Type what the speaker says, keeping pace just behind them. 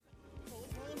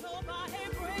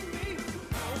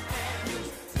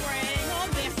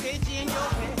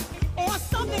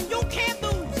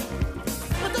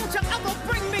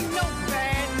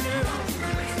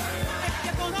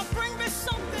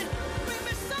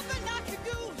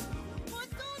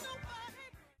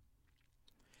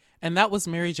And that was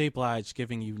Mary J. Blige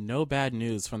giving you No Bad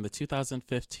News from the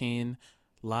 2015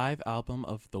 live album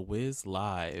of The Wiz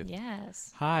Live.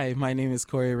 Yes. Hi, my name is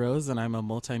Corey Rose, and I'm a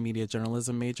multimedia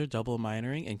journalism major, double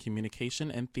minoring in communication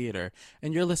and theater.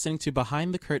 And you're listening to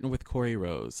Behind the Curtain with Corey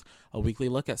Rose, a weekly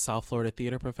look at South Florida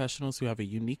theater professionals who have a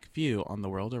unique view on the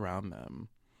world around them.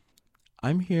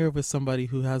 I'm here with somebody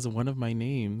who has one of my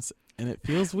names, and it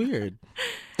feels weird.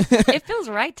 It feels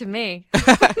right to me.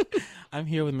 I'm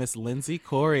here with Miss Lindsay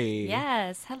Corey.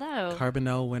 Yes. Hello.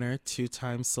 Carbonell winner,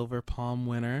 2-time Silver Palm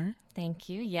winner. Thank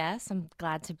you. Yes. I'm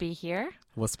glad to be here.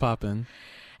 What's poppin'?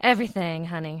 Everything,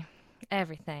 honey.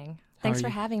 Everything. Thanks for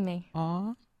having me.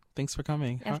 Aw, thanks for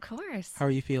coming. Of course. How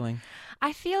are you feeling?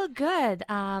 I feel good.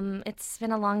 It's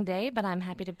been a long day, but I'm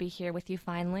happy to be here with you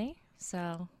finally.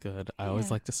 So Good. I always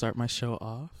like to start my show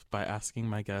off by asking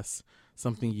my guests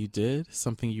something you did,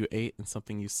 something you ate, and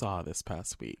something you saw this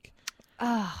past week.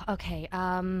 Oh, okay.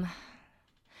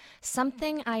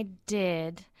 Something I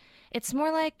did. It's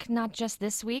more like not just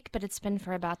this week, but it's been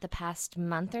for about the past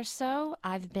month or so.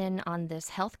 I've been on this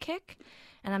health kick,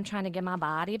 and I'm trying to get my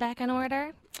body back in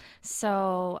order.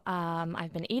 So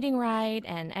I've been eating right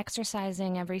and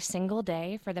exercising every single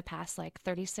day for the past like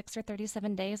 36 or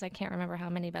 37 days. I can't remember how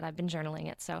many, but I've been journaling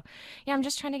it. So yeah, I'm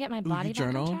just trying to get my body you back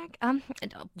journal? on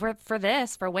track.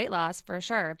 For weight loss, for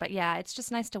sure. But yeah, it's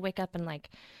just nice to wake up and like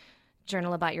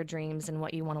journal about your dreams and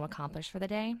what you want to accomplish for the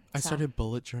day. I So, started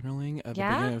bullet journaling at the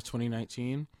Yeah? beginning of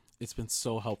 2019. It's been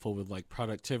so helpful with like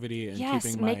productivity and yes,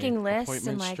 keeping my making lists and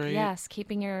appointments like straight.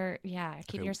 keeping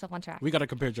yourself on track. We got to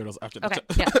compare journals after the Okay,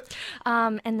 yeah.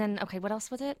 And then what else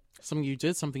was it? Something you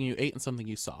did, something you ate, and something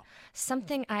you saw.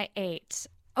 Something I ate.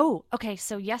 Oh, okay.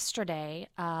 So yesterday,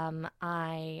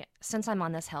 since I'm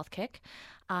on this health kick,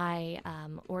 I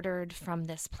ordered from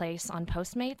this place on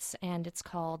Postmates, and it's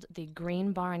called the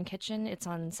Green Bar and Kitchen. It's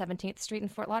on 17th Street in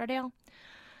Fort Lauderdale.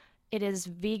 It is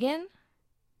vegan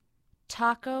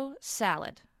taco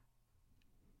salad.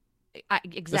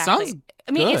 Exactly. sounds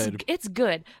I mean, good. it's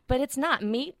good, but it's not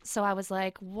meat. So I was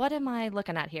like, what am I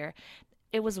looking at here?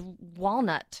 It was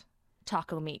walnut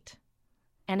taco meat.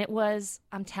 And it was,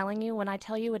 I'm telling you, when I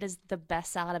tell you it is the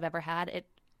best salad I've ever had,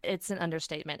 it's an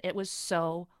understatement. It was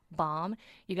so bomb.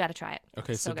 You got to try it.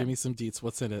 Okay, so good. give me some deets.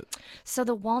 What's in it? So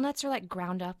the walnuts are like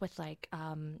ground up with like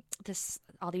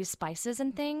all these spices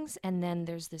and things, and then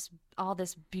there's all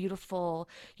this beautiful,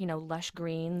 lush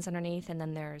greens underneath, and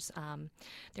then there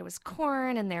was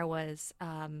corn, and there was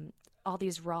all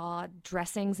these raw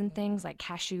dressings and things like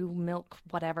cashew milk,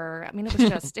 whatever. I mean, it was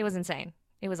just it was insane.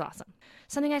 It was awesome.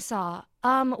 Something I saw.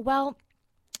 Well,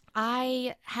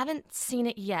 I haven't seen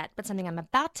it yet, but something I'm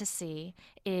about to see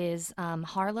is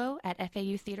Harlow at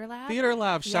FAU Theater Lab. Theater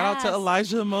Lab. Shout out to Yes.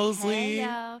 Elijah Mosley.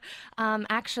 Hello.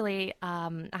 Actually,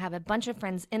 I have a bunch of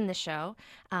friends in the show,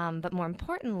 but more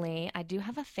importantly, I do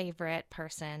have a favorite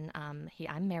person.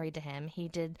 I'm married to him. He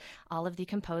did all of the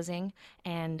composing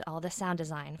and all the sound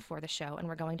design for the show, and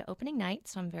we're going to opening night,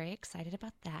 so I'm very excited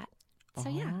about that. So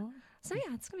yeah. So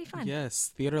yeah, it's gonna be fun.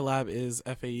 Yes, Theater Lab is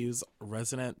FAU's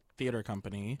resident theater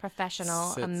company. Professional,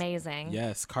 Sits- amazing.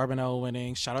 Yes, Carbonell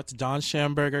winning. Shout out to Don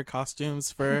Schamberger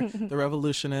Costumes for The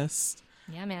Revolutionist.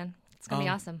 Yeah, man, it's gonna be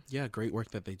awesome. Yeah, great work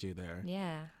that they do there.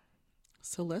 Yeah.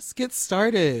 So let's get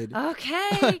started.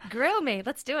 Okay, grill me.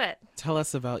 Let's do it. Tell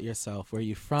us about yourself. Where are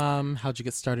you from? How'd you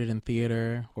get started in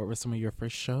theater? What were some of your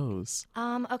first shows?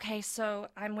 Okay, so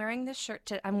I'm wearing this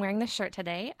shirt. I'm wearing this shirt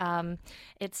today.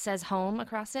 It says "home"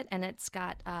 across it, and it's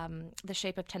got the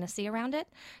shape of Tennessee around it.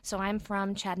 So I'm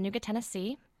from Chattanooga,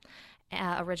 Tennessee.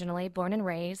 Originally born and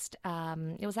raised.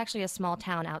 It was actually a small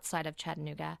town outside of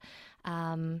Chattanooga.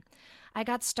 I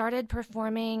got started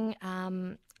performing.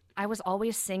 I was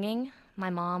always singing. My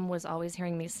mom was always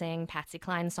hearing me sing Patsy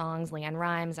Cline songs, LeAnn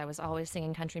Rimes. I was always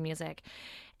singing country music.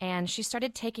 And she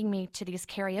started taking me to these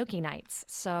karaoke nights.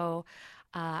 So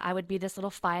I would be this little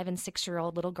 5 and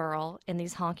 6-year-old little girl in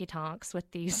these honky tonks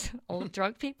with these old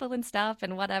drunk people and stuff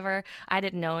and whatever. I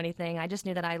didn't know anything. I just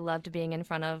knew that I loved being in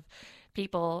front of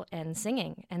people and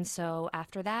singing. And so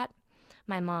after that,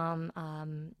 my mom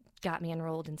got me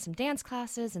enrolled in some dance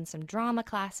classes and some drama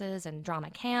classes and drama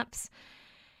camps.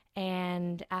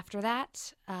 And after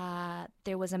that,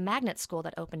 there was a magnet school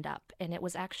that opened up, and it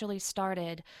was actually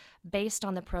started based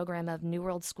on the program of New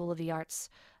World School of the Arts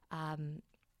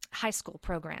high school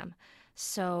program.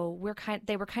 So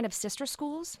they were kind of sister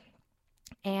schools,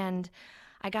 and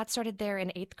I got started there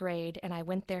in 8th grade, and I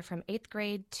went there from 8th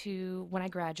grade to when I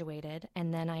graduated,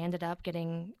 and then I ended up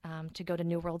getting to go to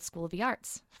New World School of the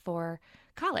Arts for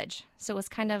college. So it was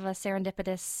kind of a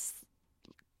serendipitous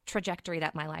trajectory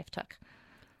that my life took.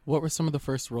 What were some of the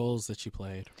first roles that you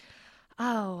played?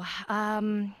 Oh,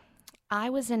 I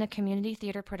was in a community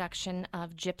theater production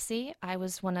of Gypsy. I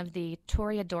was one of the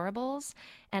Tory Adorables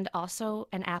and also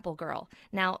an Apple Girl.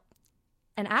 Now,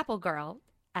 an Apple Girl,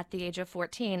 at the age of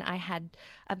 14, I had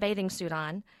a bathing suit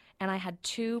on and I had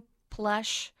two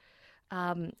plush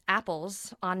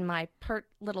apples on my pert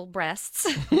little breasts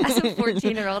as a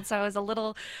 14-year-old. So I was a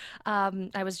little,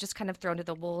 I was just kind of thrown to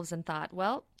the wolves and thought,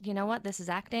 well, you know what? This is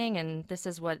acting and this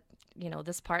is what,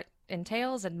 this part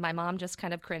entails. And my mom just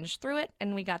kind of cringed through it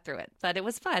and we got through it. But it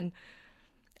was fun.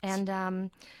 And,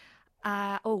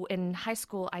 in high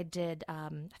school, I did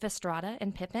Fistrata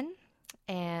in Pippin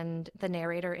and the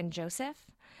narrator in Joseph.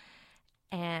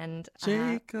 And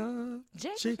Jacob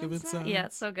and Son. Yeah,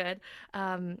 it's so good.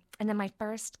 And then my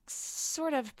first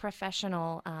sort of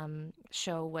professional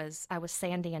show was I was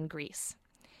Sandy in Grease,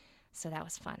 so that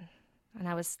was fun. And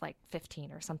I was like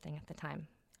 15 or something at the time.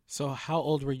 So how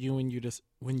old were you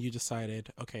when you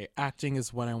decided, okay, acting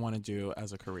is what I want to do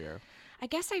as a career? I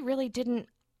guess I really didn't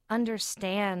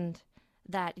understand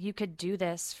that you could do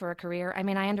this for a career. I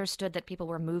mean, I understood that people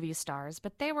were movie stars,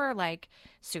 but they were like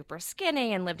super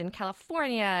skinny and lived in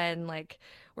California and like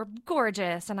were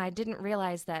gorgeous. And I didn't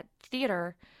realize that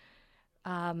theater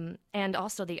and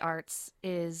also the arts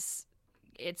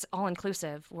it's all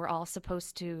inclusive. We're all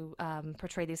supposed to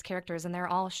portray these characters, and they're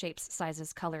all shapes,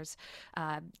 sizes, colors,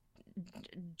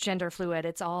 gender fluid.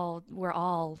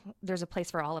 There's a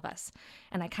place for all of us.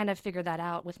 And I kind of figured that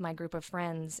out with my group of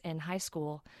friends in high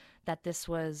school, that this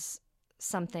was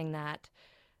something that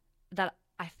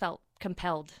I felt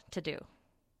compelled to do,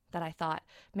 that I thought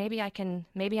maybe I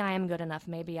am good enough.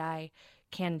 Maybe I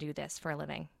can do this for a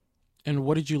living. And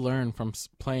what did you learn from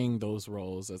playing those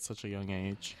roles at such a young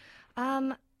age?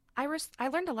 I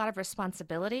learned a lot of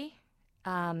responsibility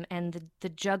and the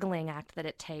juggling act that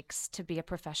it takes to be a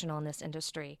professional in this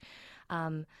industry.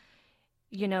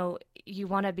 You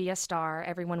want to be a star.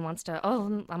 Everyone wants to,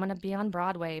 I'm going to be on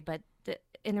Broadway. But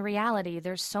in reality,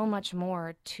 there's so much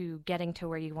more to getting to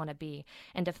where you want to be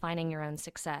and defining your own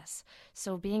success.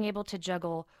 So being able to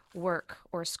juggle work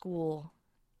or school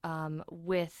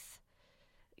with,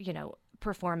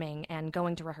 performing and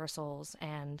going to rehearsals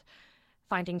and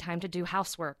finding time to do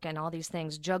housework and all these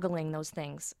things, juggling those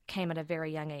things came at a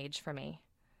very young age for me.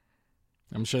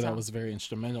 I'm sure that was very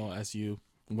instrumental as you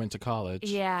went to college.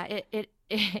 Yeah,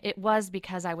 it was,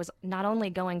 because I was not only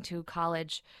going to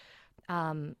college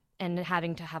and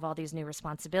having to have all these new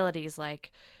responsibilities,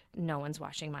 like no one's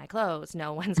washing my clothes,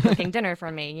 no one's cooking dinner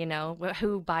for me,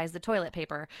 who buys the toilet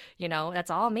paper, that's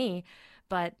all me.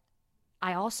 But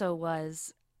I also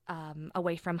was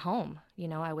away from home.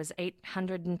 I was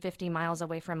 850 miles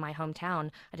away from my hometown.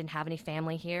 I didn't have any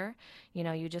family here.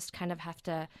 You just kind of have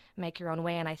to make your own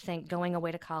way. And I think going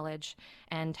away to college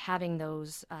and having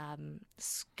those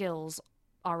skills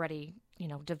already,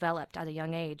 developed at a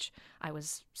young age, I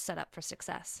was set up for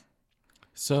success.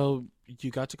 So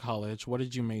you got to college. What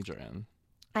did you major in?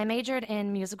 I majored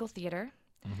in musical theater.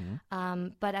 Mm-hmm.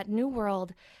 But at New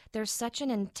World, there's such an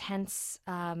intense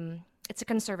it's a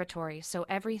conservatory, so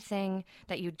everything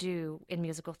that you do in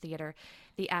musical theater,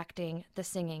 the acting, the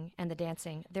singing, and the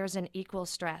dancing, there's an equal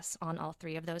stress on all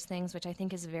three of those things, which I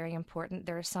think is very important.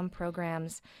 There are some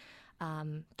programs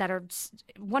that are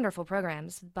wonderful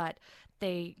programs, but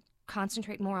they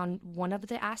concentrate more on one of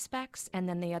the aspects, and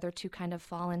then the other two kind of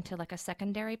fall into like a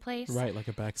secondary place. Right, like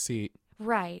a back seat.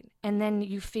 Right, and then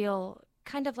you feel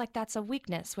kind of like that's a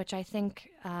weakness, which I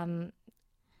think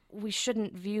we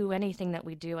shouldn't view anything that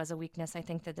we do as a weakness. I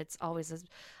think that it's always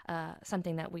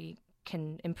something that we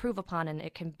can improve upon, and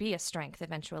it can be a strength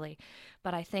eventually.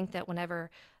 But I think that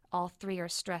whenever all three are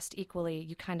stressed equally,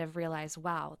 you kind of realize,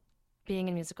 wow, being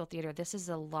in musical theater, this is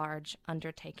a large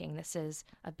undertaking. This is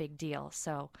a big deal.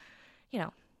 So,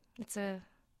 it's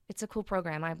a cool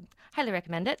program. I highly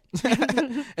recommend it.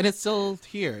 And it's still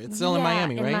here. It's still in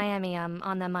Miami, right? In Miami,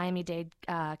 on the Miami-Dade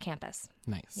campus.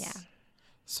 Nice. Yeah.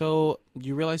 So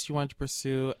you realized you wanted to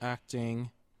pursue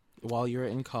acting while you were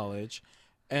in college,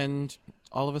 and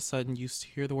all of a sudden you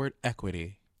hear the word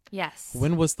equity. Yes.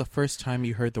 When was the first time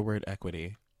you heard the word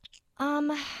equity?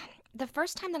 The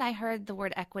first time that I heard the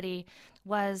word equity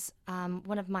was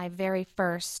one of my very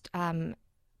first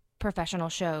professional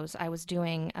shows. I was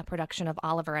doing a production of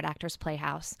Oliver at Actors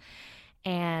Playhouse,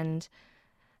 and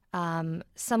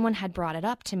someone had brought it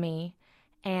up to me,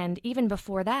 and even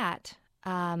before that,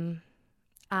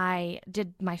 I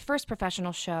did my first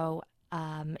professional show.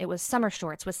 It was Summer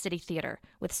Shorts with City Theater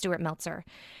with Stuart Meltzer.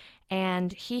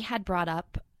 And he had brought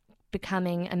up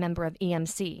becoming a member of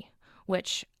EMC,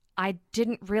 which I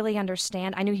didn't really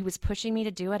understand. I knew he was pushing me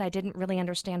to do it. I didn't really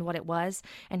understand what it was.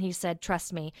 And he said,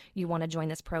 trust me, you want to join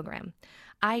this program.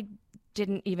 I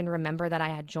didn't even remember that I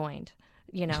had joined.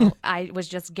 You know, I was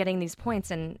just getting these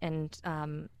points and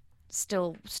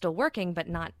still working, but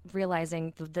not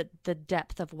realizing the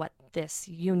depth of what this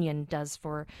union does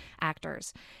for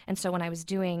actors. And so when I was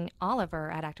doing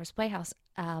Oliver at Actors Playhouse,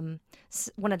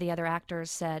 one of the other actors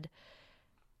said,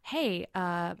 "Hey,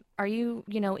 are you,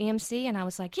 EMC?" And I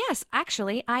was like, "Yes,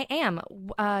 actually, I am.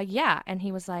 Yeah." And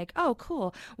he was like, "Oh,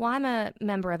 cool. Well, I'm a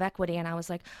member of Equity." And I was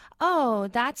like, "Oh,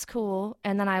 that's cool."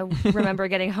 And then I remember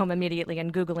getting home immediately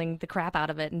and Googling the crap out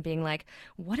of it and being like,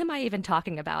 what am I even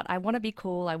talking about? I want to be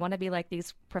cool. I want to be like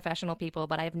these professional people,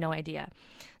 but I have no idea.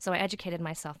 So I educated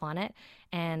myself on it.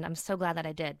 And I'm so glad that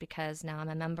I did, because now I'm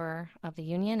a member of the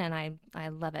union and I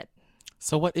love it.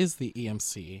 So what is the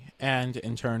EMC? And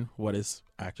in turn, what is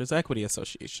Actors Equity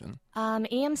Association?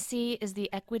 EMC is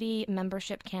the Equity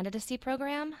Membership Candidacy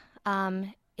Program.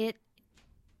 It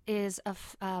is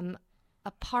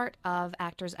a part of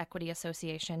Actors Equity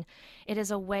Association. It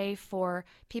is a way for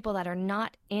people that are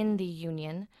not in the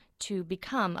union to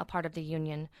become a part of the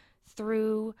union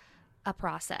through a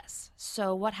process.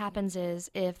 So what happens is,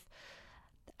 if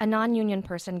a non-union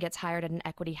person gets hired at an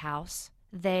equity house,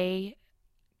 they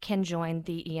can join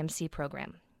the EMC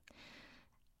program.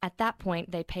 At that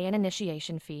point, they pay an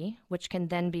initiation fee, which can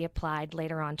then be applied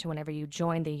later on to whenever you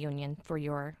join the union for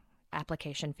your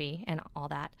application fee and all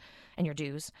that, and your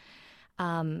dues.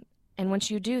 And once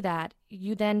you do that,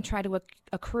 you then try to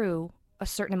accrue a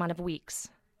certain amount of weeks.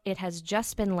 It has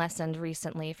just been lessened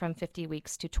recently from 50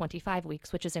 weeks to 25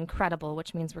 weeks, which is incredible,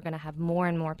 which means we're going to have more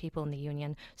and more people in the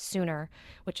union sooner,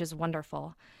 which is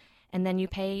wonderful. And then you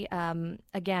pay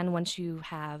again once you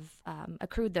have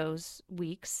accrued those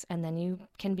weeks, and then you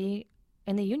can be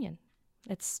in the union.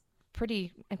 It's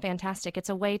pretty fantastic. It's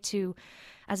a way to,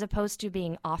 as opposed to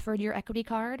being offered your equity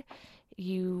card,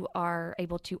 you are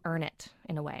able to earn it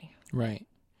in a way. Right.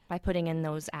 By putting in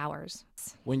those hours.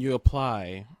 When you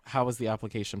apply, how is the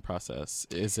application process?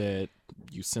 Is it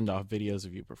you send off videos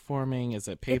of you performing? Is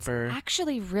it paper? It's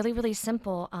actually really, really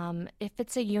simple. If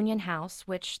it's a union house,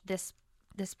 which this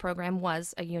program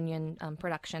was a union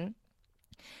production,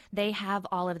 they have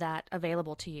all of that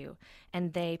available to you,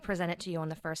 and they present it to you on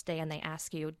the first day, and they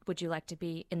ask you, would you like to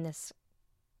be in this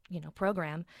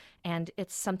program? And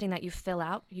it's something that you fill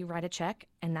out, you write a check,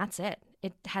 and that's it.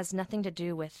 It has nothing to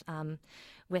do with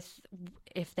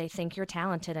if they think you're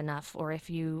talented enough, or if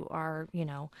you are,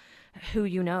 who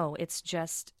you know. It's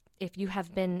just, if you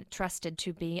have been trusted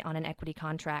to be on an equity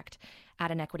contract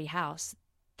at an equity house,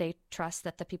 they trust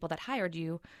that the people that hired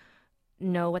you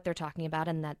know what they're talking about,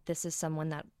 and that this is someone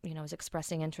that, is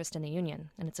expressing interest in the union,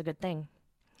 and it's a good thing.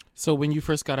 So when you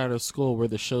first got out of school, were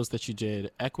the shows that you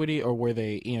did equity, or were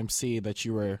they EMC that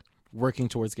you were working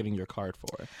towards getting your card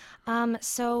for?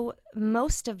 So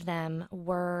most of them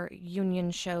were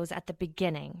union shows at the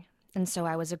beginning. And so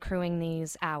I was accruing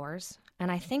these hours. And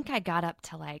I think I got up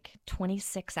to like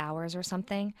 26 hours or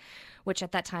something, which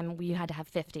at that time you had to have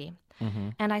 50. Mm-hmm.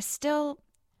 And I still,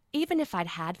 even if I'd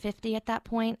had 50 at that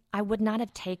point, I would not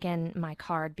have taken my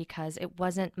card because it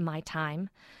wasn't my time.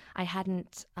 I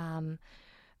hadn't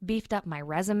beefed up my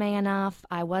resume enough.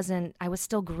 I was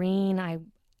still green.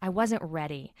 I wasn't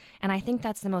ready. And I think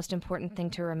that's the most important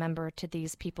thing to remember to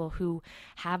these people who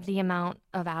have the amount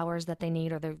of hours that they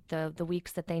need, or the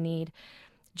weeks that they need.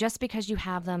 Just because you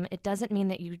have them, it doesn't mean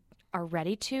that you are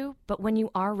ready to. But when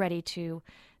you are ready to,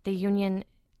 the union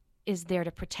is there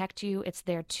to protect you. It's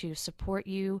there to support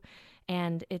you.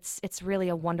 And it's really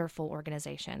a wonderful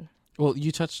organization. Well,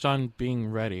 you touched on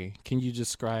being ready. Can you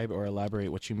describe or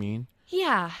elaborate what you mean?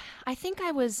 Yeah, I think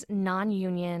I was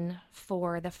non-union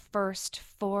for the first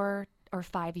 4 or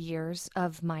 5 years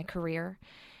of my career,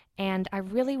 and I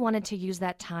really wanted to use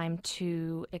that time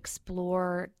to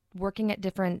explore working at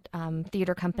different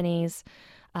theater companies,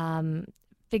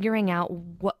 figuring out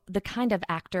what the kind of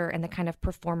actor and the kind of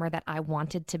performer that I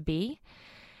wanted to be.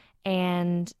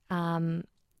 And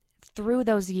through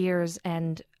those years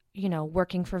and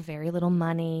working for very little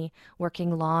money,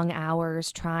 working long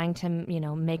hours, trying to,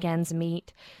 make ends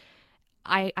meet,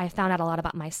 I found out a lot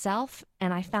about myself,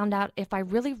 and I found out if I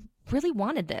really, really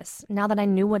wanted this. Now that I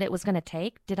knew what it was going to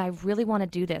take, did I really want to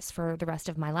do this for the rest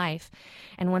of my life?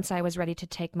 And once I was ready to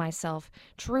take myself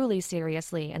truly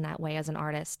seriously in that way as an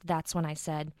artist, that's when I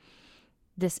said,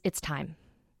 it's time.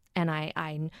 And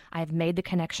I've made the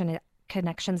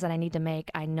connections that I need to make.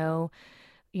 I know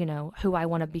who I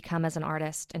want to become as an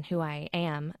artist and who I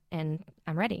am, and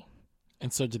I'm ready.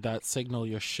 And so did that signal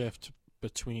your shift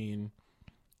between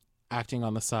acting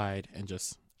on the side and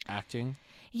just acting?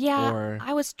 Yeah, or...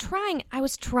 I was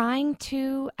trying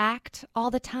to act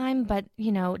all the time, but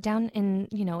down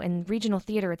in regional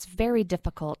theater, it's very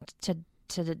difficult to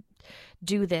to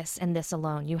do this and this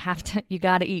alone. You got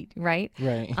to eat, right?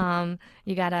 Right.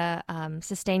 You got to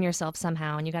sustain yourself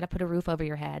somehow, and you got to put a roof over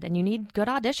your head, and you need good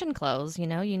audition clothes. You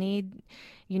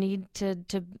need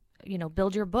to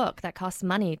build your book. That costs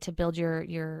money to build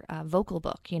your vocal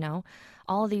book.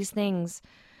 All of these things.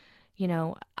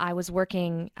 I was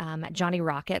working at Johnny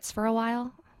Rockets for a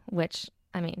while, which,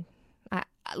 I mean,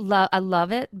 I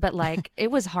love it, but like it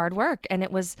was hard work, and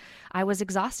I was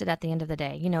exhausted at the end of the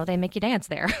day. They make you dance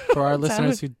there. For our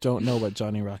listeners who don't know what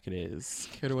Johnny Rocket is,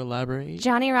 care to elaborate?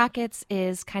 Johnny Rockets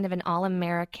is kind of an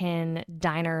all-American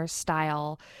diner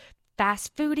style,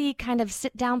 fast foody kind of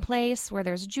sit-down place where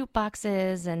there's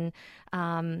jukeboxes and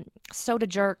soda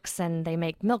jerks, and they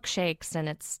make milkshakes, and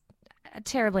it's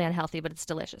terribly unhealthy, but it's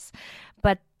delicious.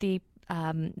 But the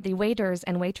waiters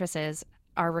and waitresses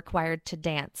are required to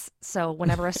dance. So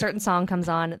whenever a certain song comes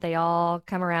on, they all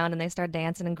come around and they start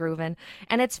dancing and grooving.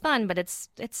 And it's fun, but it's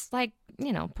like,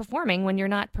 performing when you're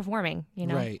not performing,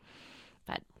 Right.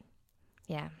 But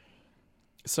yeah.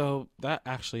 So that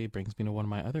actually brings me to one of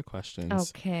my other questions.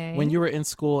 Okay. When you were in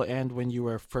school and when you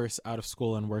were first out of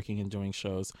school and working and doing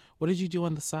shows, what did you do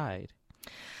on the side?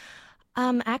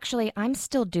 Actually, I'm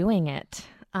still doing it.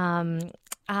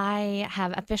 I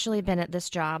have officially been at this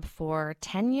job for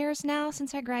 10 years now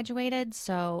since I graduated.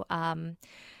 So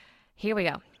here we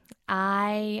go.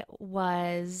 I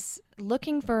was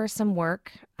looking for some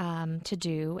work to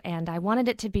do, and I wanted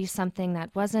it to be something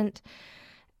that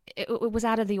it was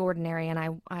out of the ordinary.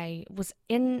 And I was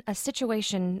in a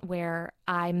situation where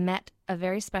I met a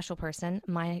very special person,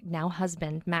 my now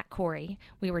husband, Matt Corey.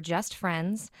 We were just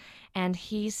friends, and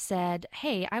he said,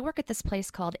 "Hey, I work at this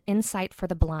place called Insight for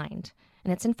the Blind.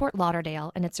 And it's in Fort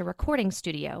Lauderdale, and it's a recording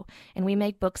studio. And we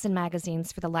make books and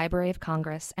magazines for the Library of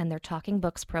Congress and their Talking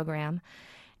Books program.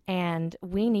 And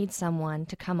we need someone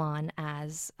to come on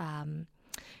as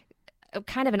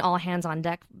kind of an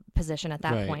all-hands-on-deck position at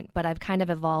that Right. point. But I've kind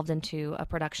of evolved into a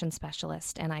production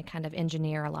specialist, and I kind of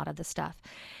engineer a lot of the stuff.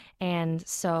 And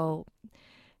so,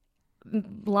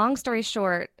 long story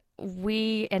short,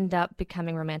 we end up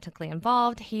becoming romantically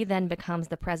involved. He then becomes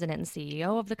the president and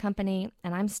CEO of the company,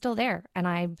 and I'm still there. And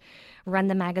I run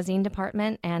the magazine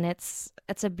department, and it's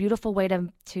a beautiful way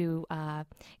to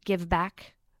give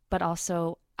back, but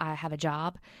also I have a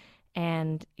job.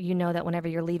 And that whenever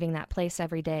you're leaving that place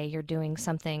every day, you're doing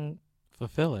something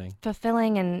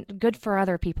fulfilling and good for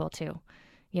other people too,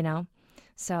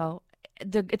 So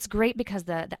it's great because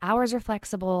the hours are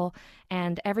flexible,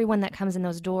 and everyone that comes in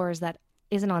those doors that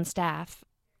isn't on staff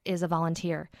is a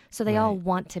volunteer. So they all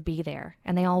want to be there,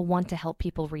 and they all want to help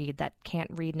people read that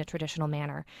can't read in a traditional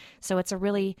manner. So it's a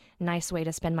really nice way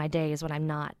to spend my days when I'm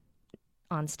not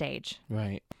on stage.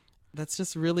 Right. That's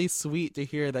just really sweet to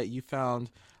hear that you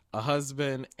found a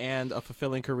husband and a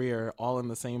fulfilling career all in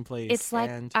the same place. It's like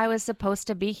I was supposed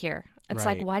to be here. It's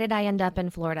like, why did I end up in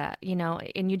Florida?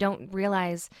 And you don't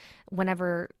realize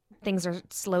whenever things are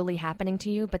slowly happening to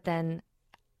you, but then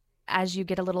as you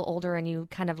get a little older and you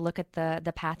kind of look at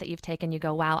the path that you've taken, you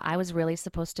go, wow, I was really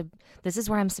this is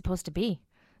where I'm supposed to be.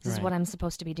 This is what I'm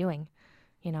supposed to be doing,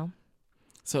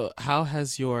 So how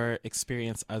has your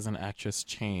experience as an actress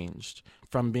changed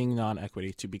from being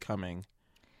non-equity to becoming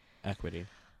equity?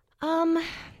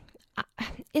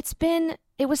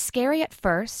 It was scary at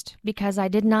first because I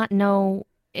did not know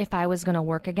if I was going to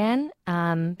work again,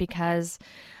 because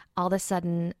all of a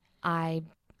sudden I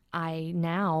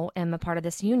now am a part of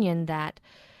this union that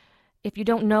if you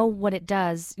don't know what it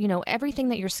does, everything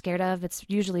that you're scared of, it's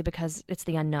usually because it's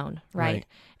the unknown, right?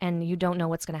 And you don't know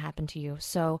what's going to happen to you.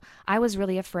 So I was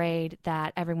really afraid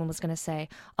that everyone was going to say,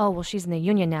 oh, well, she's in the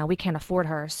union now. We can't afford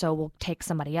her, so we'll take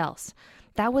somebody else.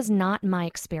 That was not my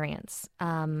experience.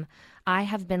 I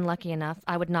have been lucky enough,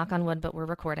 I would knock on wood, but we're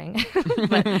recording,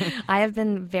 but I have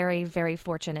been very, very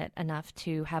fortunate enough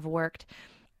to have worked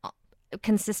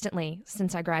consistently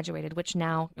since I graduated, which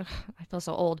now I feel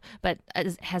so old, but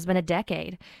has been a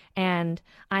decade. And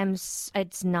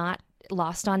it's not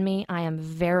lost on me. I am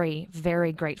very,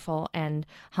 very grateful and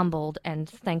humbled and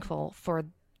thankful for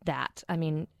that. I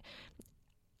mean,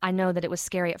 I know that it was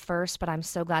scary at first, but I'm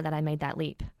so glad that I made that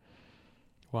leap.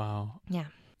 Wow. Yeah.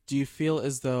 Do you feel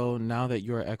as though now that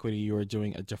you're equity, you are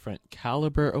doing a different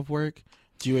caliber of work?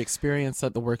 Do you experience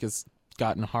that the work has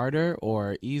gotten harder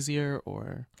or easier,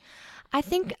 or? I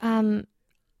think as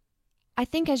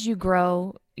you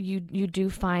grow, you do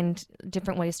find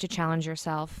different ways to challenge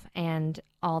yourself and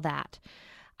all that.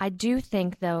 I do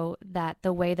think, though, that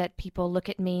the way that people look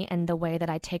at me and the way that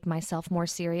I take myself more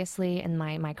seriously and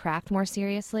my craft more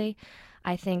seriously,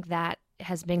 I think that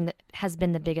has been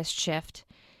the biggest shift,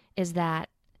 is that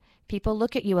people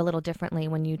look at you a little differently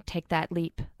when you take that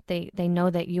leap. They know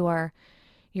that you're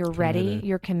ready, Committed.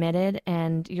 you're committed,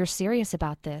 and you're serious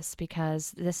about this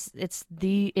because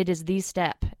it is the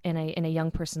step in a young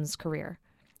person's career.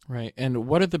 Right. And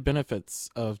what are the benefits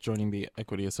of joining the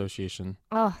Equity Association?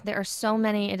 Oh, there are so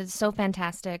many. It is so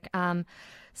fantastic.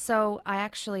 So I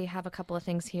actually have a couple of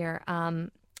things here.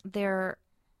 They're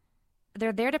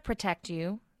there to protect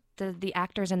you, the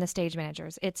actors and the stage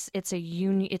managers. It's a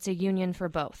union for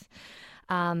both,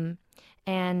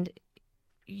 and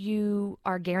you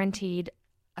are guaranteed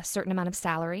a certain amount of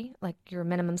salary. Like your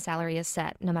minimum salary is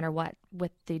set no matter what,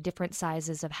 with the different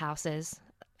sizes of houses.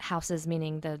 Houses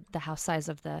meaning the house size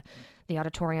of the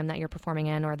auditorium that you're performing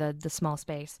in, or the small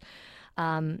space.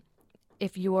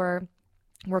 If you're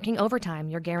working overtime,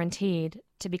 you're guaranteed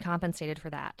to be compensated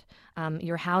for that.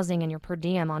 Your housing and your per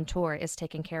diem on tour is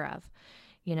taken care of.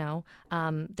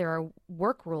 There are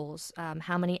work rules,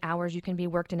 how many hours you can be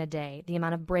worked in a day, the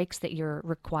amount of breaks that you're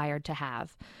required to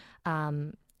have,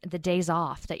 the days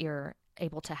off that you're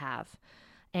able to have.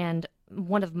 And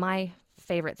one of my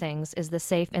favorite things is the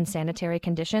safe and sanitary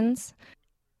conditions.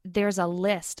 There's a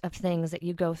list of things that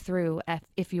you go through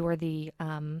if you are the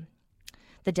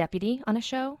deputy on a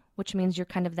show, which means you're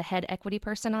kind of the head equity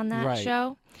person on that Right.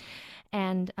 show.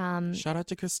 And Shout out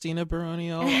to Christina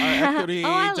Baronio, our equity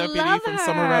I deputy love from her.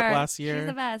 Summer Rep last year. She's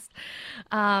the best.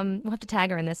 We'll have to tag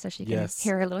her in this so she can Yes.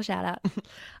 hear her little shout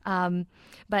out.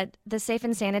 But the safe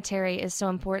and sanitary is so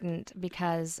important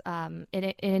because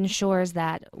it ensures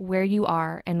that where you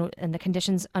are and the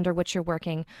conditions under which you're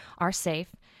working are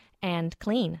safe and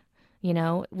clean.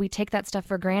 We take that stuff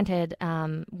for granted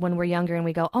when we're younger and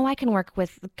we go, oh, I can work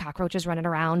with cockroaches running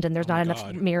around and there's Oh not my enough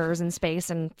God. mirrors and space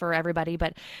and for everybody,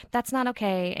 but that's not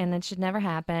okay and it should never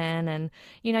happen. And,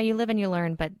 you live and you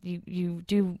learn, but you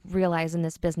do realize in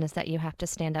this business that you have to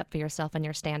stand up for yourself and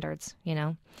your standards,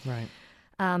 Right.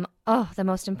 The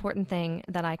most important thing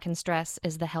that I can stress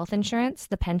is the health insurance,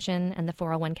 the pension, and the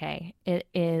 401k. It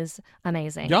is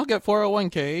amazing. Y'all get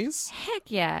 401ks? Heck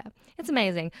yeah. It's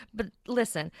amazing. But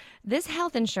listen, this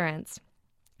health insurance,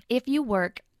 if you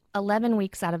work 11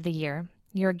 weeks out of the year,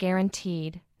 you're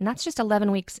guaranteed, and that's just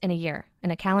 11 weeks in a year, in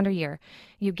a calendar year,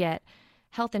 you get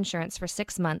health insurance for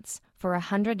 6 months for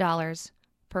 $100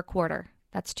 per quarter.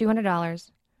 That's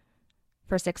 $200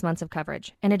 for 6 months of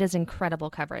coverage. And it is incredible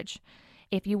coverage.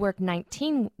 If you work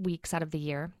 19 weeks out of the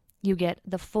year, you get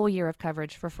the full year of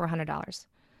coverage for $400.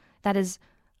 That is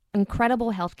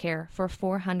incredible health care for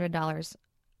 $400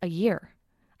 a year.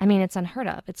 I mean, it's unheard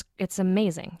of. It's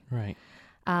amazing. Right.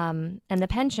 And the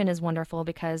pension is wonderful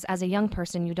because as a young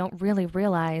person, you don't really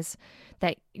realize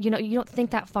that, you don't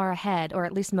think that far ahead, or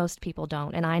at least most people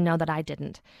don't. And I know that I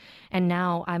didn't. And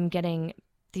now I'm getting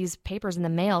these papers in the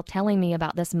mail telling me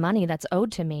about this money that's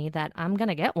owed to me that I'm going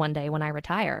to get one day when I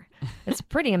retire. It's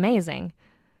pretty amazing.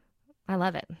 I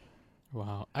love it.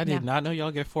 Wow. I did Yeah. not know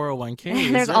y'all get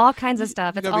 401ks. There's all kinds of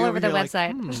stuff. You It's gotta be all over over the here like,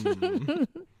 website.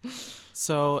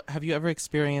 So, have you ever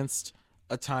experienced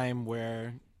a time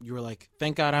where you were like,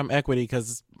 thank God I'm equity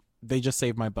because they just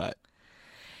saved my butt?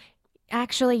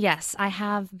 Actually, yes. I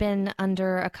have been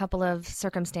under a couple of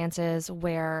circumstances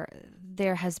where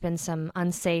there has been some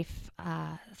unsafe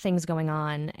things going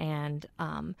on, and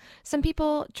some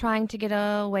people trying to get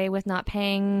away with not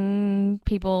paying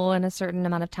people in a certain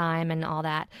amount of time and all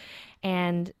that.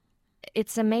 And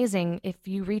it's amazing. If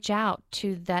you reach out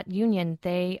to that union,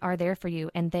 they are there for you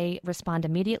and they respond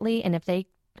immediately. And if they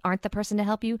aren't the person to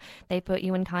help you, they put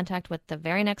you in contact with the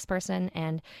very next person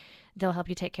and they'll help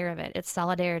you take care of it. It's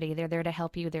solidarity. They're there to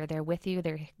help you. They're there with you.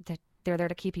 They're there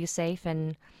to keep you safe.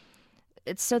 And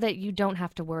it's so that you don't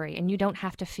have to worry and you don't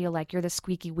have to feel like you're the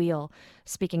squeaky wheel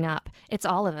speaking up. It's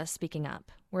all of us speaking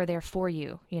up. We're there for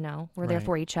you, We're there Right.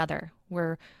 for each other.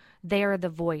 They're the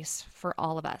voice for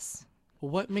all of us.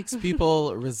 What makes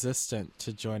people resistant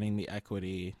to joining the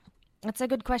equity? That's a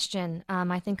good question.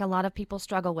 I think a lot of people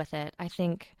struggle with it. I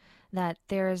think that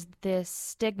there's this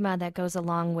stigma that goes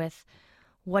along with,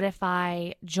 what if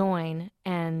I join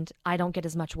and I don't get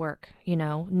as much work?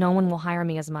 No one will hire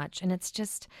me as much. And it's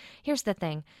just, here's the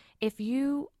thing. If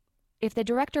the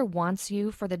director wants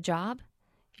you for the job,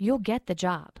 you'll get the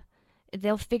job.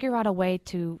 They'll figure out a way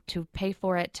to pay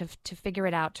for it, to figure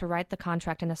it out, to write the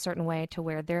contract in a certain way to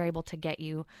where they're able to get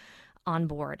you on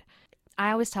board.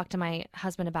 I always talk to my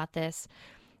husband about this.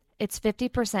 It's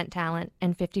 50% talent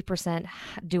and 50%,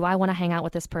 do I want to hang out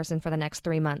with this person for the next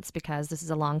 3 months because this is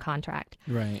a long contract.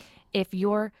 Right. If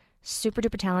you're super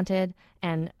duper talented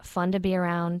and fun to be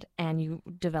around and you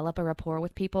develop a rapport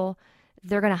with people,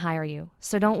 they're going to hire you.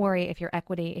 So don't worry if you're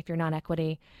equity, if you're not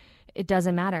equity. It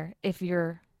doesn't matter. If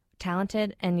you're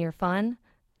talented and you're fun,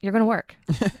 you're going to work.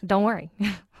 Don't worry.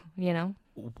 You know?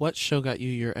 What show got you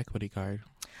your equity card?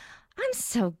 I'm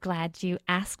so glad you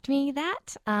asked me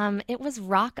that. It was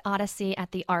Rock Odyssey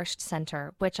at the Arsht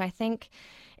Center, which I think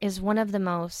is one of the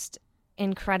most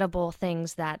incredible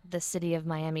things that the city of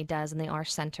Miami does in the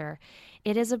Arsht Center.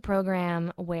 It is a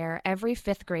program where every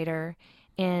fifth grader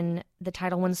in the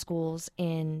Title I schools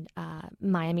in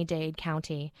Miami-Dade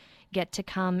County get to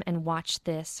come and watch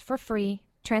this for free.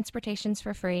 Transportation's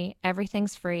for free.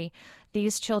 Everything's free.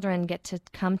 These children get to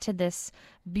come to this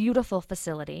beautiful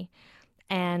facility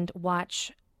and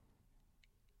watch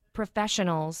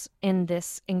professionals in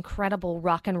this incredible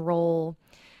rock and roll,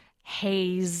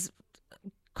 haze,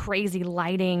 crazy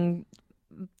lighting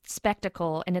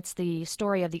spectacle, and it's the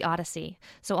story of the Odyssey.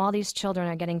 So all these children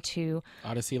are getting to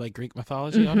Odyssey, like Greek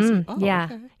mythology? Odyssey? Oh, yeah,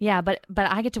 okay. yeah, but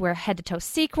I get to wear head-to-toe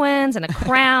sequins and a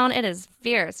crown. It is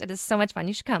fierce. It is so much fun.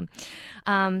 You should come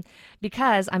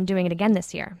because I'm doing it again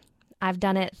this year. I've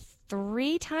done it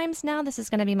 3 times now. This is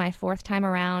going to be my 4th time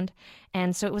around.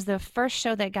 And so it was the first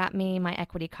show that got me my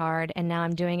equity card, and now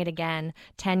I'm doing it again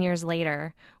 10 years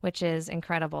later, which is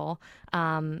incredible.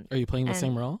 Are you playing the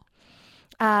same role?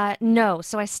 No.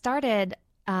 So I started,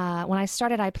 when I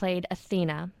started, I played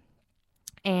Athena.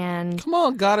 And Come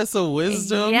on, goddess of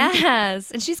wisdom.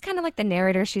 yes. And she's kind of like the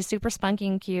narrator. She's super spunky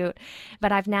and cute.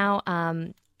 But I've now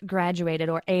graduated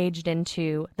or aged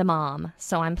into the mom.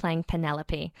 So I'm playing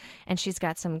Penelope. And she's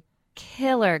got some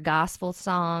killer gospel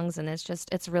songs, and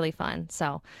it's really fun.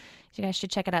 So you guys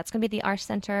should check it out. It's going to be at the Arsht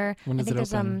Center. When does it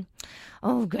open?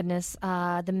 Oh goodness,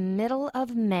 the middle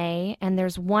of May, and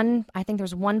I think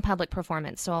there's one public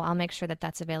performance, so I'll make sure that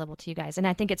that's available to you guys, and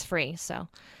I think it's free. So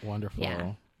Wonderful.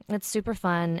 yeah, it's super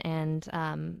fun,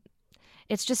 and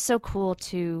it's just so cool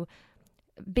to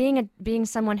being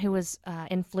someone who was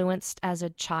influenced as a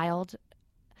child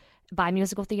by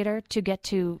musical theater to get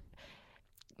to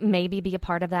maybe be a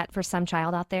part of that for some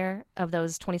child out there, of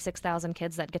those 26,000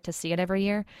 kids that get to see it every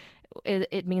year.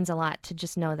 It means a lot to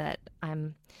just know that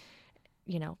I'm,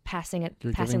 passing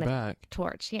the back.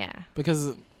 torch. Yeah.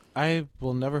 Because I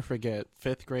will never forget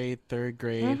 5th grade, 3rd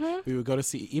grade. We would go to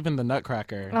see even the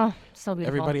Nutcracker. Oh, so beautiful.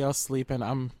 Everybody else sleeping.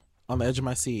 I'm on the edge of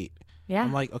my seat. Yeah.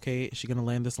 I'm like, okay, is she gonna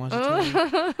land this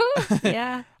longitude?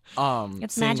 Yeah.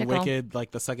 It's seeing magical. Wicked,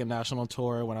 like the second national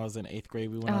tour when I was in 8th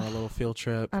grade, we went on a little field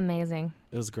trip. Amazing.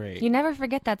 It was great. You never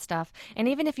forget that stuff. And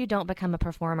even if you don't become a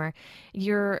performer,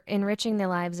 you're enriching the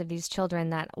lives of these children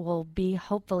that will be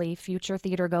hopefully future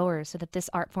theater goers, so that this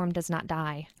art form does not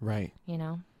die. Right.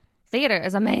 Theater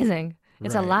is amazing.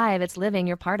 It's Right. alive. It's living.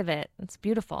 You're part of it. It's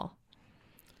beautiful.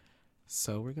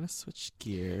 So we're gonna switch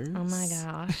gears. Oh my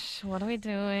gosh. What are we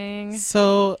doing?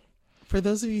 So, for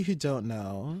those of you who don't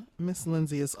know, Miss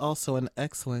Lindsay is also an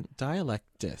excellent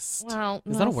dialectist. Well,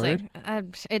 Is that a we'll see.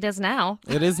 word? It is now.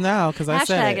 It is now, because I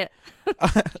said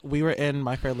Hashtag it. We were in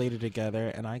My Fair Lady together,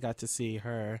 and I got to see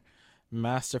her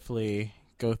masterfully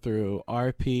go through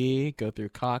RP, go through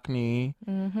Cockney,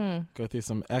 go through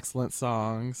some excellent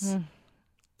songs.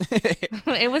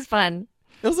 It was fun.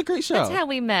 It was a great show. That's how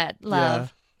we met,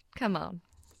 love. Come on.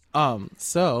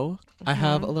 So I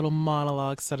have a little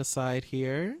monologue set aside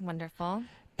here, Wonderful.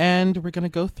 and we're gonna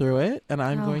go through it, and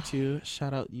I'm going to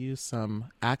shout out you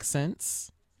some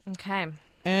accents, Okay.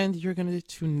 and you're going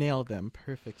to nail them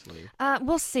perfectly.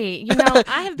 We'll see.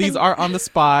 I have These been, are on the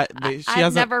spot.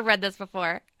 I've never read this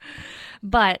before,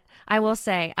 but I will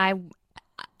say I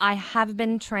have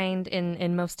been trained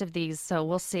in most of these, so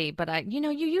we'll see. But you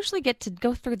usually get to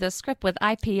go through the script with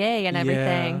IPA and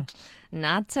everything. Yeah.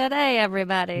 Not today,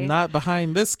 everybody. Not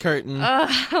behind this curtain.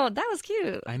 Oh, that was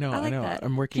cute. I know. I like know. that.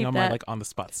 I'm working Keep on that. my on the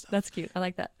spot stuff. That's cute. I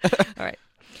like that. All right.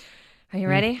 Are you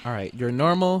ready? All right, your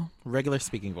normal, regular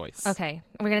speaking voice. Okay.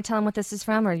 We're gonna tell them what this is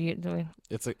from, or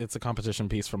It's a competition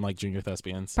piece from like Junior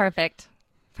Thespians. Perfect.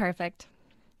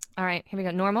 All right. Here we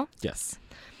go. Normal. Yes.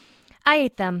 I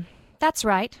ate them. That's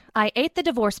right. I ate the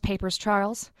divorce papers,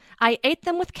 Charles. I ate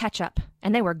them with ketchup,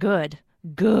 and they were good.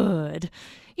 Good.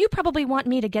 You probably want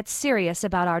me to get serious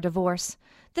about our divorce.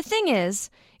 The thing is,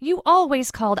 you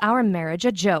always called our marriage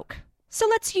a joke. So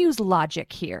let's use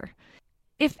logic here.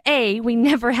 If A, we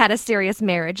never had a serious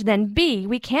marriage, then B,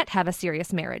 we can't have a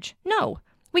serious marriage. No,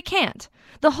 we can't.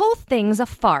 The whole thing's a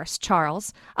farce,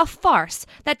 Charles. A farce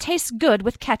that tastes good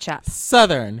with ketchup.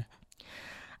 Southern.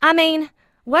 I mean,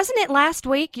 wasn't it last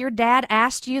week your dad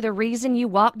asked you the reason you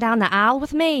walked down the aisle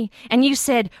with me? And you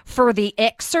said, for the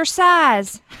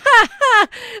exercise. Ha ha!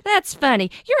 That's funny.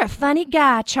 You're a funny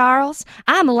guy, Charles.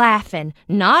 I'm laughing,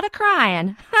 not a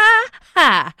crying. Ha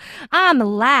ha! I'm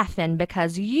laughing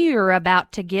because you're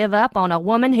about to give up on a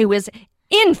woman who is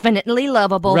infinitely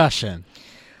lovable. Russian.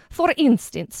 For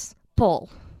instance, Paul,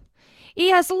 He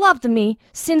has loved me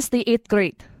since the 8th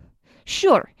grade.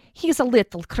 Sure, he's a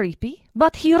little creepy,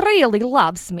 but he really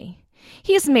loves me.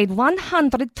 He has made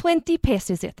 120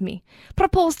 passes at me,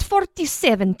 proposed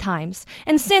 47 times,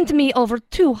 and sent me over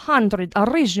 200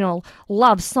 original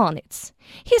love sonnets.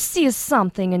 He sees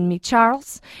something in me,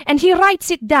 Charles, and he writes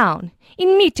it down in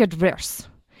metered verse.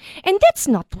 And that's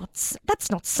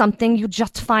not something you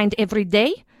just find every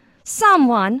day.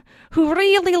 Someone who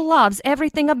really loves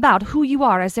everything about who you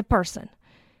are as a person.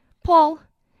 Paul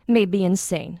may be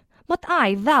insane, but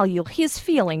I value his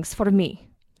feelings for me.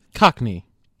 Cockney.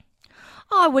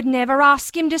 I would never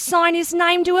ask him to sign his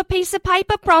name to a piece of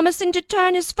paper promising to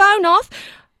turn his phone off.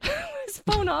 His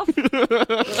phone off.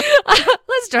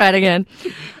 Let's try it again.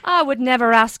 I would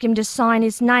never ask him to sign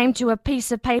his name to a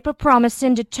piece of paper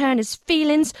promising to turn his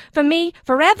feelings for me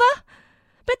forever.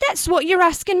 But that's what you're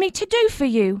asking me to do for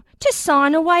you, to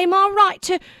sign away my right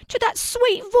to that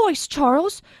sweet voice,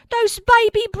 Charles, those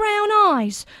baby brown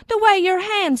eyes, the way your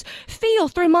hands feel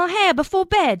through my hair before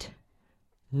bed.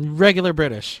 Regular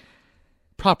British.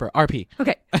 Proper. RP.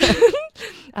 Okay.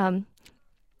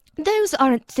 Those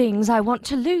aren't things I want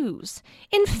to lose.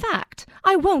 In fact,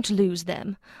 I won't lose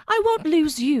them. I won't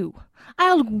lose you.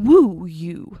 I'll woo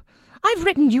you. I've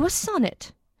written you a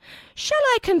sonnet. Shall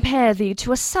I compare thee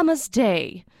to a summer's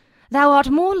day? Thou art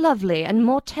more lovely and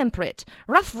more temperate.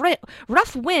 Rough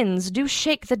winds do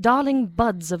shake the darling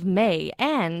buds of May,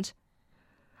 and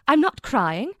I'm not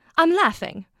crying, I'm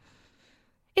laughing.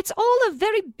 It's all a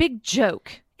very big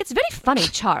joke. It's very funny,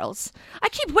 Charles. I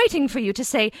keep waiting for you to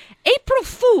say, April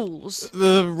Fools.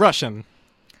 The Russian.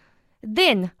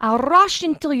 Then I'll rush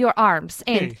into your arms,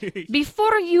 and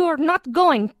before you're not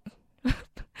going...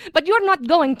 But you're not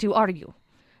going to, are you?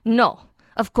 No,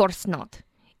 of course not.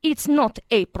 It's not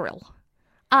April.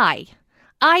 I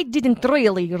didn't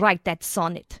really write that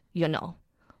sonnet, you know.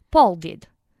 Paul did.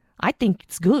 I think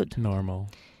it's good.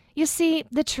 Normal. You see,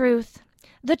 the truth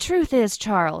is,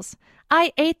 Charles,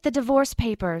 I ate the divorce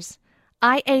papers.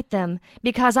 I ate them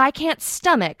because I can't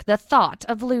stomach the thought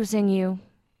of losing you.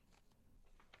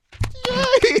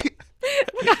 Yay!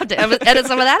 We're going to have to edit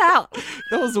some of that out.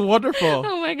 That was wonderful.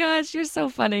 Oh my gosh, you're so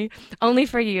funny. Only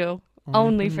for you.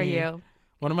 Only for you.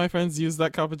 One of my friends used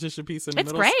that competition piece in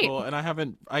middle great. school, and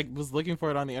I was looking for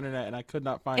it on the internet, and I could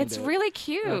not find it. It's really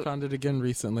cute. And I found it again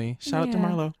recently. Shout out to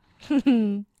Yeah.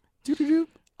 Marlo. Doo-doo-doo.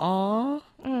 Aw.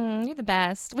 You're the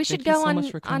best. We should you go so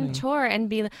much for on coming. tour and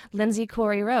be Lindsay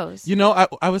Corey Rose. You know,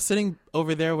 I was sitting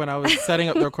over there when I was setting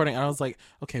up the recording, and I was like,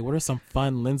 okay, what are some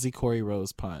fun Lindsay Corey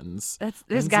Rose puns? There's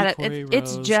Lindsay got it. Corey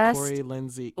It's Rose, just Corey,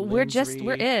 Lindsay, we're Lindsay.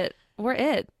 it. We're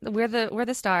it. We're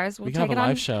the stars. We'll We take can have it a on.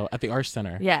 live show at the Arch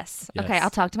Center. Yes. Okay, Yes. I'll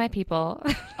talk to my people.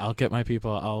 I'll get my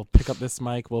people. I'll pick up this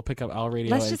mic. We'll pick up Owl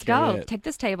Radio. Let's and just carry go. it. Take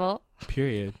this table.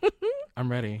 Period. I'm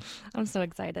ready. I'm so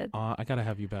excited. I gotta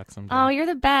have you back someday. Oh, you're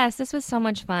the best. This was so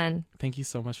much fun. Thank you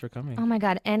so much for coming. Oh my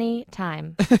God, any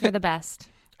time. You're the best.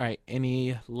 All right.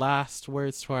 Any last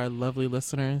words to our lovely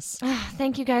listeners?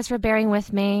 Thank you guys for bearing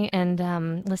with me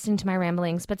and listening to my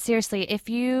ramblings. But seriously, if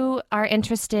you are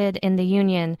interested in the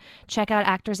union, check out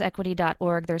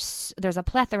actorsequity.org. There's a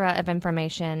plethora of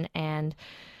information, and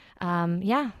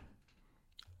yeah.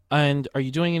 And are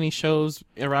you doing any shows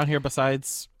around here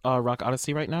besides Rock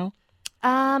Odyssey right now?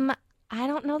 I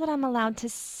don't know that I'm allowed to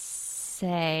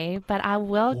say, but I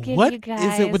will give What you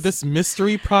guys. is it with this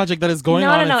mystery project that is going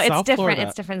on No, in it's South different. Florida?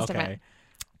 It's different. It's Okay. different.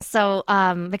 So,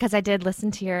 because I did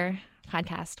listen to your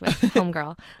podcast with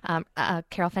Homegirl,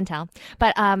 Carol Fentel,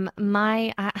 but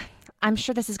I'm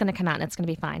sure this is going to come out and it's going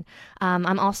to be fine.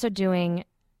 I'm also doing.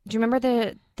 Do you remember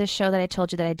the show that I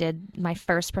told you that I did my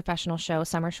first professional show,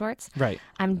 Summer Shorts? Right.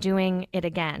 I'm doing it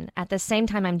again at the same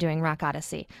time I'm doing Rock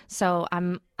Odyssey. So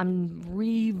I'm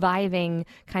reviving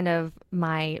kind of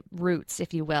my roots,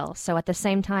 if you will. So at the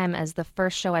same time as the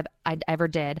first show I ever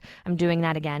did, I'm doing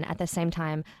that again at the same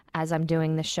time as I'm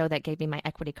doing the show that gave me my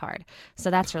equity card. So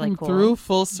that's really cool. Through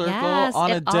full circle Yes,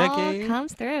 on a it decade. all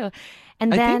comes through.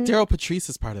 And I then think Daryl Patrice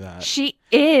is part of that. she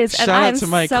is. Shout and out I'm to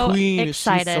my so queen. She's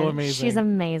so excited. amazing. She's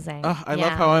amazing. I love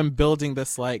Yeah. how I'm building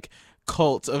this like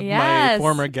cult of my Yes.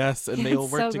 former guests, and they all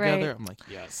It's work so together. great. I'm like,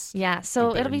 yes. Yeah,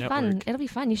 so better it'll be fun. network. It'll be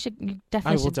fun. You I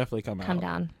definitely will should definitely come come out.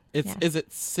 down. It's Yeah. Is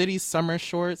it City Summer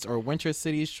Shorts or Winter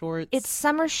City Shorts? It's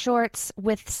Summer Shorts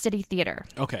with City Theater.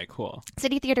 Okay, cool.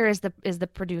 City Theater is the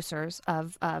producers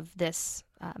of this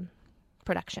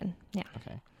production. Yeah.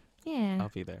 Okay, Yeah. I'll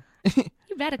be there.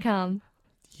 You better come.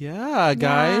 Yeah,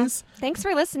 guys. Yeah. Thanks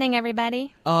for listening,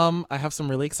 everybody. I have some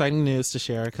really exciting news to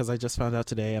share because I just found out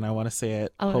today, and I want to say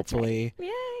it. Oh, that's right. Hopefully,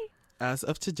 Yay. as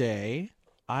of today,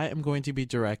 I am going to be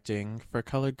directing for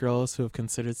colored girls who have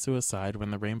considered suicide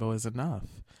when the rainbow is enough.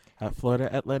 at Florida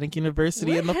Atlantic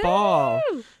University in the fall.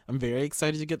 Woohoo! I'm very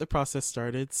excited to get the process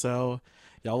started. So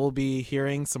y'all will be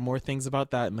hearing some more things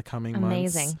about that in the coming months.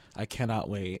 Amazing. I cannot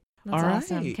wait. That's All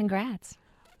awesome. right. Congrats.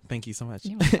 Thank you so much.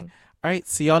 You're welcome. All right.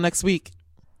 See y'all next week.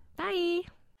 Bye.